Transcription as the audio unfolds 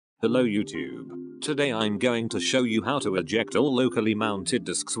Hello YouTube. Today I'm going to show you how to eject all locally mounted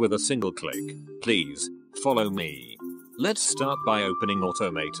disks with a single click. Please, follow me. Let's start by opening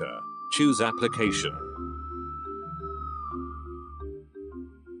Automator. Choose Application.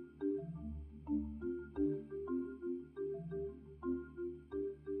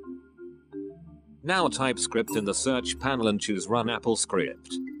 Now type script in the search panel and choose Run Apple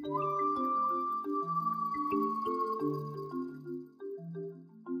Script.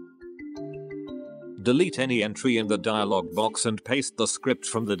 Delete any entry in the dialog box and paste the script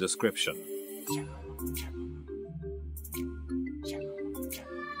from the description.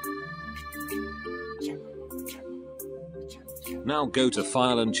 Now go to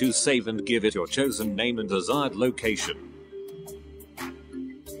File and choose Save and give it your chosen name and desired location.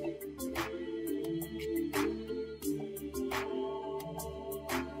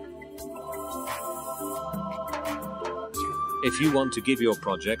 If you want to give your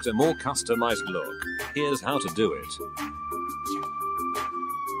project a more customized look, here's how to do it.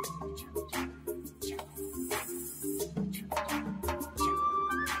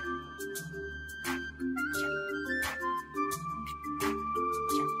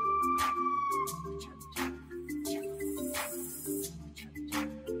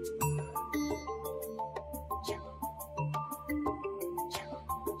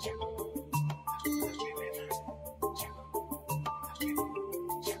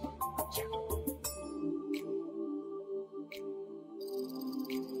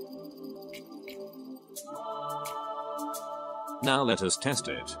 Now let us test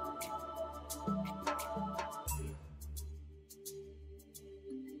it.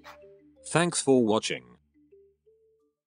 Thanks for watching.